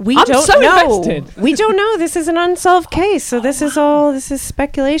 We I'm don't so know. invested. We don't know. This is an unsolved case, so this is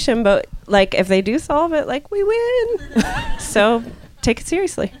speculation. But like, if they do solve it, like we win. So take it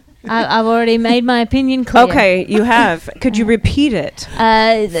seriously. I've already made my opinion clear. Okay, you have. Could you repeat it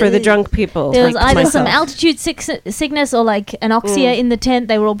for the drunk people? There was like either some myself? altitude sickness or like anoxia in the tent.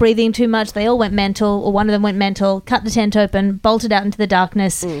 They were all breathing too much. They all went mental, or one of them went mental, cut the tent open, bolted out into the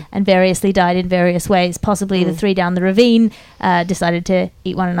darkness, and variously died in various ways. Possibly the three down the ravine decided to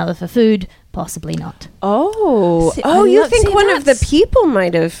eat one another for food. Possibly not. Oh, See, you see, think one of the that's- people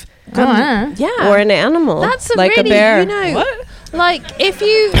might have, Yeah. or an animal, That's a like really, a bear. you know, like if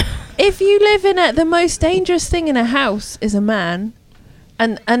you live in the most dangerous thing in a house is a man,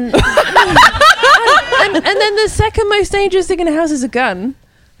 and and then the second most dangerous thing in a house is a gun.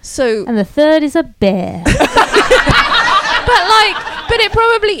 So, And the third is a bear. but it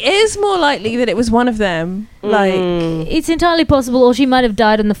probably is more likely that it was one of them. Like, It's entirely possible, or she might have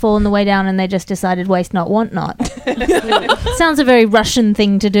died on the fall on the way down, and they just decided waste not, want not. Sounds a very Russian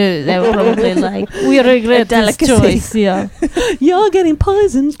thing to do. They were probably like, we regret this delicacy. choice. Yeah. You're getting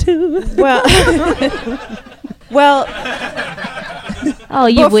poisoned too. Well, well, Oh,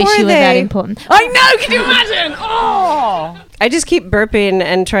 you wish Before you were that they- important. I know. Can you imagine? Oh. I just keep burping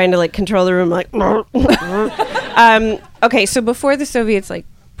and trying to like control the room, like. Okay, so before the Soviets like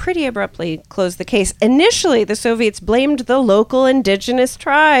pretty abruptly closed the case, initially the Soviets blamed the local indigenous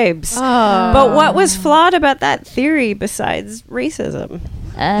tribes. But what was flawed about that theory besides racism?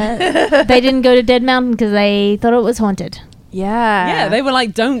 They didn't go to Dead Mountain because they thought it was haunted. Yeah, they were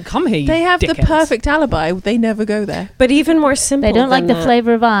like, "Don't come here." they have the dickheads." perfect alibi. They never go there. But even more simple. They don't like than the that.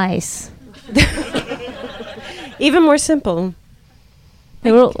 flavor of ice. Even more simple.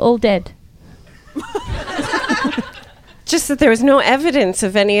 They were all dead. Just that there was no evidence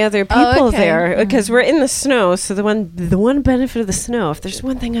of any other people okay. there because we're in the snow. So the one benefit of the snow, if there's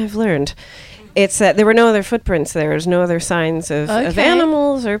one thing I've learned, it's that there were no other footprints there. There's no other signs of Okay.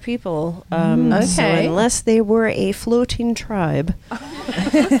 animals or people. So Okay. unless they were a floating tribe,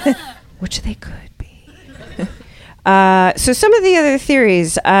 which they could be. So some of the other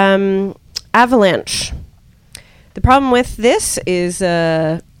theories, avalanche. The problem with this is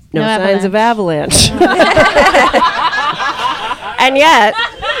no signs of avalanche. And yet,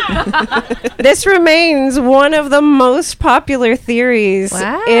 this remains one of the most popular theories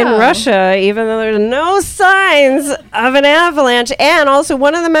in Wow. Russia, even though there's no signs of an avalanche. And also,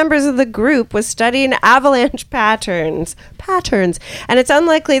 one of the members of the group was studying avalanche patterns. And it's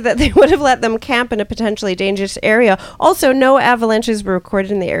unlikely that they would have let them camp in a potentially dangerous area. Also, no avalanches were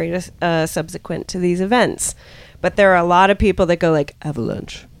recorded in the area subsequent to these events. But there are a lot of people that go like,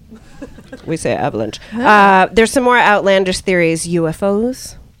 avalanche. We say avalanche. There's some more outlandish theories.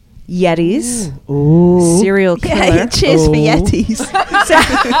 UFOs. Yetis, serial killer. Yeah, cheers for Yetis.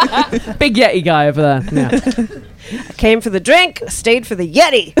 Big Yeti guy over there. Yeah. Came for the drink, stayed for the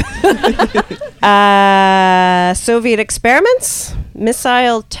Yeti. Soviet experiments,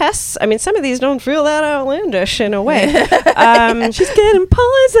 missile tests. I mean, some of these don't feel that outlandish in a way. She's getting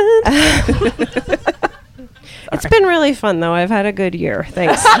poisoned. It's been really fun, though. I've had a good year.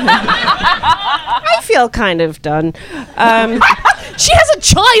 Thanks. I feel kind of done. She has a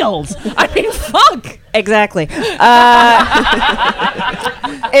child. I mean, fuck. Exactly.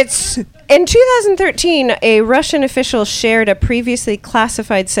 It's in 2013, a Russian official shared a previously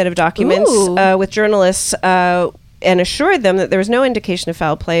classified set of documents with journalists and assured them that there was no indication of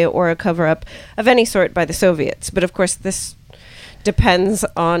foul play or a cover-up of any sort by the Soviets. But of course, this depends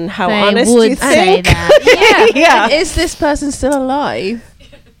on how They honest would you say think. that. Yeah. Is this person still alive?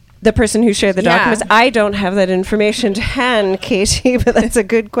 The person who shared the Yeah. documents. I don't have that information to hand, Katie, but that's a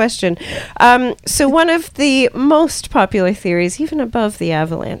good question. So one of the most popular theories, even above the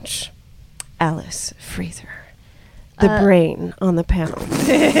avalanche, Alice Freezer, the brain on the panel,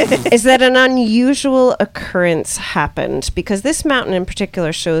 is that an unusual occurrence happened because this mountain in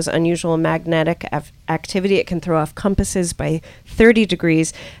particular shows unusual magnetic activity. It can throw off compasses by 30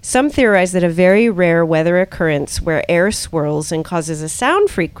 degrees. Some theorize that a very rare weather occurrence where air swirls and causes a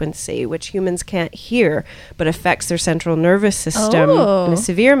sound frequency which humans can't hear but affects their central nervous system in a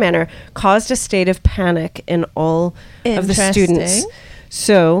severe manner caused a state of panic in all of the students. Interesting.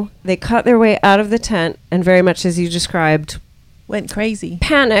 So they cut their way out of the tent and very much as you described, Went crazy.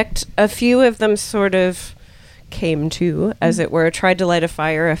 panicked. A few of them sort of came to, as it were, tried to light a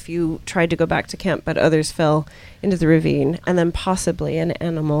fire. A few tried to go back to camp, but others fell into the ravine. And then possibly an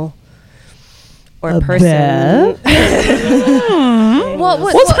animal or A person. bear? What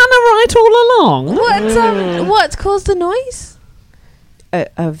Was Hannah right all along? What caused the noise?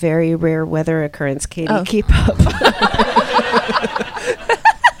 A very rare weather occurrence, Katie. Oh. Keep up.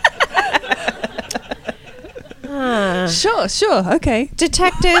 Sure, okay.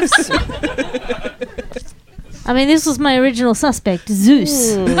 Detectives. I mean, this was my original suspect,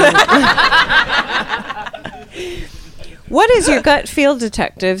 Zeus. What is your gut feel,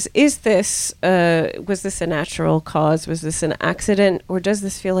 detectives? Is this, was this a natural cause? Was this an accident? Or does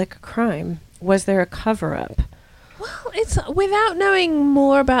this feel like a crime? Was there a cover-up? Well, it's without knowing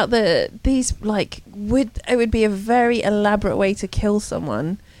more about these. It would be a very elaborate way to kill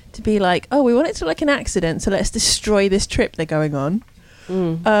someone. To be like, oh, we want it to look like an accident, so let's destroy this trip they're going on.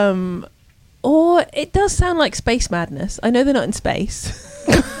 Or it does sound like space madness. I know they're not in space,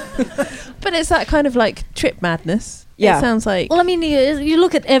 but it's that kind of like trip madness. Yeah. It sounds like. Well, I mean, you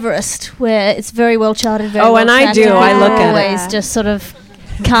look at Everest, where it's very well charted. Very Oh, well and I tracked, do. I people look at it. always just sort of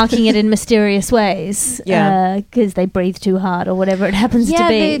carking it in mysterious ways. Yeah. Because they breathe too hard or whatever it happens to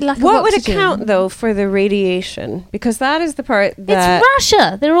be. What would account, though, for the radiation? Because that is the part that... It's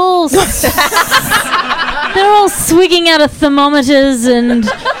Russia. They're all they're all swigging out of thermometers and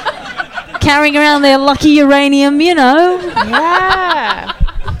carrying around their lucky uranium, you know. Yeah.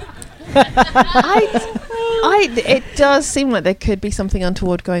 It does seem like there could be something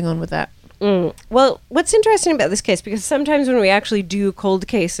untoward going on with that. Well, what's interesting about this case, because sometimes when we actually do cold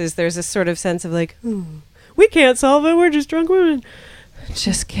cases, there's a sort of sense of like, we can't solve it, we're just drunk women.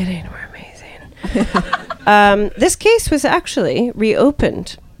 Just kidding, we're amazing. This case was actually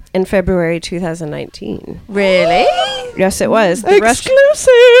reopened in February 2019. Really? Yes, it was. Exclusive!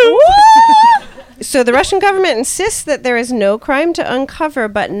 So the Russian government insists that there is no crime to uncover,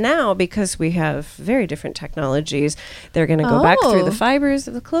 but now, because we have very different technologies, they're going to go back through the fibers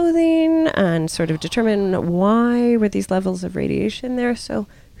of the clothing and sort of determine why were these levels of radiation there. So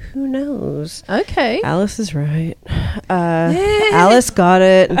who knows? Okay. Alice is right. Alice got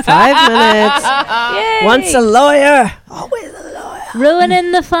it in 5 minutes. Yay. Once a lawyer, always a lawyer.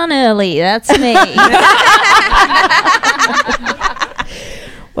 Ruining the fun early. That's me.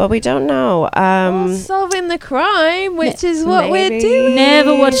 Well, we don't know. Solving the crime, which is what we're doing.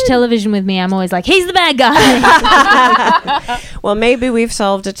 Never watch television with me. I'm always like, he's the bad guy. Well, maybe we've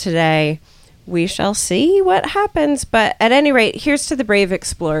solved it today. We shall see what happens. But at any rate, here's to the brave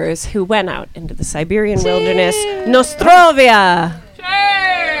explorers who went out into the Siberian wilderness. Nostrovia!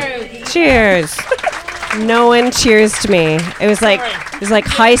 Cheers! Cheers! No one cheers to me. It was like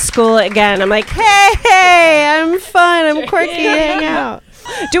high school again. I'm like, hey, I'm fun. I'm quirky. Hang out.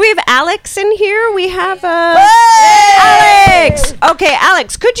 Do we have Alex in here? We have Alex. Okay,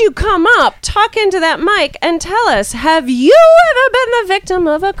 Alex, could you come up, talk into that mic, and tell us, have you ever been the victim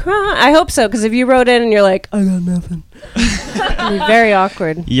of a crime? I hope so, because if you wrote in and you're like, I got nothing. Very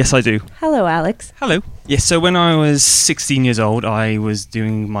awkward. Yes, I do. Hello, Alex. Hello. Yes, so when I was 16 years old, I was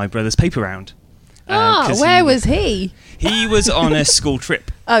doing my brother's paper round. Where was he? He was on a school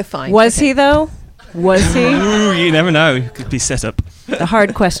trip. Oh, fine. Was he, though? Was he? Ooh, you never know. It could be set up. The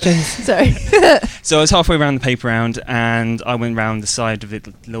hard questions. Sorry. So I was halfway around the paper round, and I went round the side of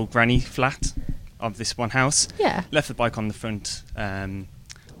the little granny flat of this one house. Yeah. Left the bike on the front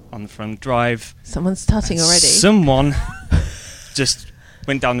drive. Someone's tutting already. Someone just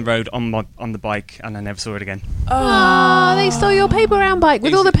went down the road on the bike, and I never saw it again. Oh, they stole your paper round bike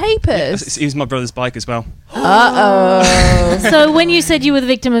with all the papers. It was my brother's bike as well. Uh-oh. So when you said you were the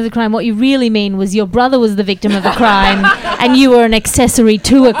victim of the crime, what you really mean was your brother was the victim of a crime and you were an accessory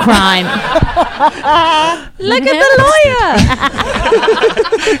to a crime. Look at the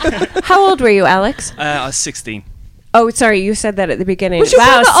lawyer. How old were you, Alex? I was 16. Oh, sorry, you said that at the beginning. Was your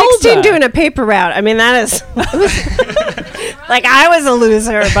Wow, brother 16 older? doing a paper route. I mean, that is... like, I was a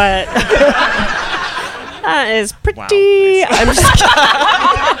loser, but... that is pretty... Wow. I'm just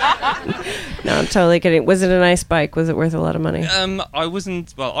kidding. No, I'm totally kidding. Was it a nice bike? Was it worth a lot of money? I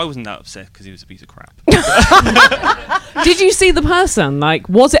wasn't that upset because he was a piece of crap. Did you see the person? Like,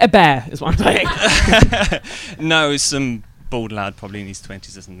 was it a bear? Is what I'm saying. No, it's some bald lad, probably in his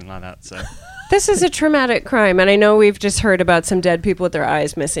 20s or something like that. So This is a traumatic crime, and I know we've just heard about some dead people with their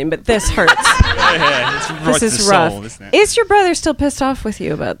eyes missing, but this hurts. yeah, it's right This to is the rough. soul, isn't it? Is your brother still pissed off with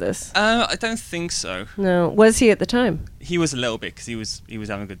you about this? I don't think so. No. Was he at the time? He was a little bit because he was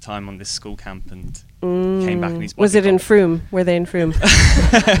having a good time on this school camp and came back and he's. Was it in Frome? Were they in Frome?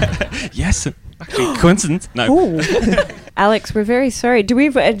 Yes, actually, coincidence. No. Alex, we're very sorry. Do we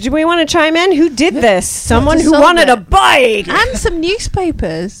want to chime in? Who did this? Someone to who solve wanted it. a bike. And some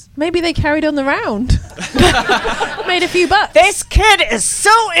newspapers. Maybe they carried on the round. Made a few bucks. This kid is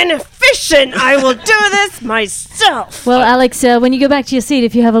so inefficient. I will do this myself. Well, Alex, when you go back to your seat,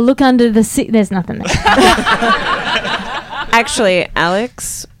 if you have a look under the seat, there's nothing there. Actually,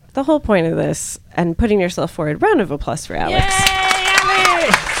 Alex, the whole point of this and putting yourself forward, round of applause for Alex.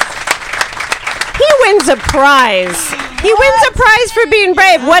 He wins a prize. He wins a prize for being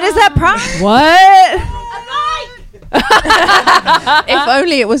brave. What is that prize? What? If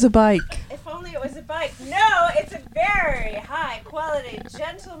only it was a bike. If only it was a bike. No, it's a very high quality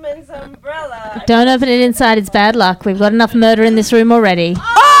gentleman's umbrella. Don't open it inside, it's bad luck. We've got enough murder in this room already. Oh!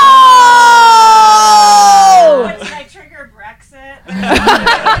 What, did I trigger Brexit?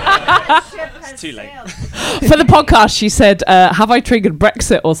 It's too late. For the podcast, she said, have I triggered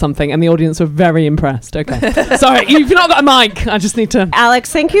Brexit or something? And the audience were very impressed. Okay. Sorry, you've not got a mic. I just need to...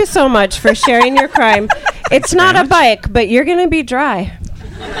 Alex, thank you so much for sharing your crime. It's not a bike, but you're going to be dry.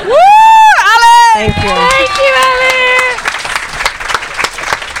 Woo, Alex! Thank you. Thank you,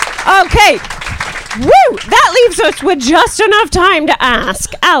 Alex! Okay. Woo! That leaves us with just enough time to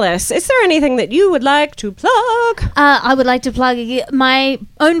ask. Alice, is there anything that you would like to plug? I would like to plug my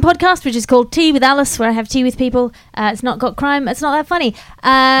own podcast, which is called Tea with Alice, where I have tea with people. It's not got crime. It's not that funny.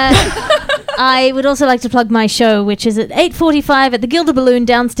 I would also like to plug my show, which is at 8:45 at the Gilder Balloon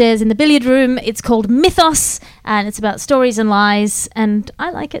downstairs in the billiard room. It's called Mythos, and it's about stories and lies, and I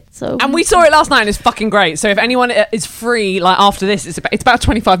like it. So. And we saw it last night, and it's fucking great. So if anyone is free, like after this, it's about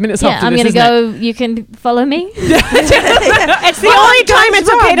 25 minutes after I'm this, going to go. You can follow me. It's the only time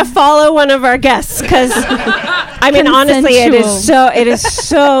it's okay to follow one of our guests, because I mean, honestly, it is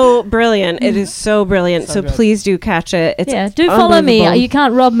so brilliant. It is so brilliant. So please do catch it. It's do follow me. unbelievable. You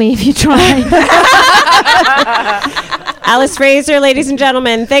can't rob me if you try. Alice Fraser, ladies and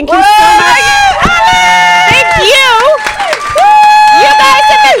gentlemen, thank you so much. Thank you. You guys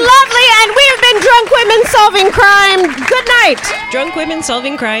have been lovely, and we have been Drunk Women Solving Crime. Good night. Drunk Women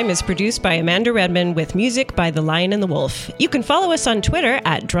Solving Crime is produced by Amanda Redman with music by The Lion and the Wolf. You can follow us on Twitter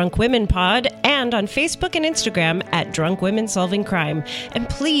at Drunk Women Pod and on Facebook and Instagram at Drunk Women Solving Crime. And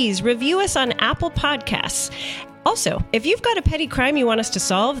please review us on Apple Podcasts. Also, if you've got a petty crime you want us to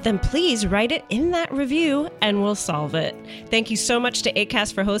solve, then please write it in that review and we'll solve it. Thank you so much to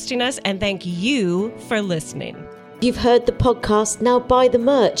Acast for hosting us, and thank you for listening. You've heard the podcast, now buy the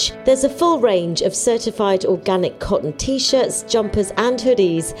merch. There's a full range of certified organic cotton t-shirts, jumpers and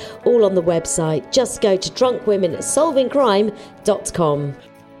hoodies, all on the website. Just go to drunkwomensolvingcrime.com.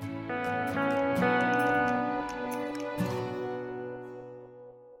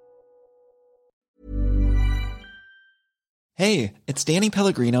 Hey, it's Danny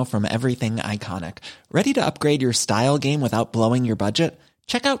Pellegrino from Everything Iconic. Ready to upgrade your style game without blowing your budget?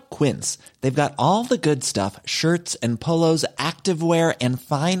 Check out Quince. They've got all the good stuff, shirts and polos, activewear, and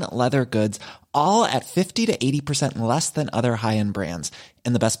fine leather goods, all at 50 to 80% less than other high-end brands.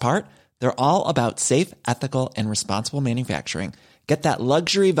 And the best part? They're all about safe, ethical, and responsible manufacturing. Get that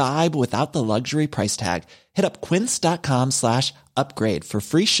luxury vibe without the luxury price tag. Hit up quince.com/upgrade for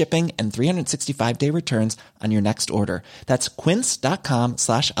free shipping and 365-day returns on your next order. That's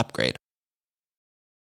quince.com/upgrade.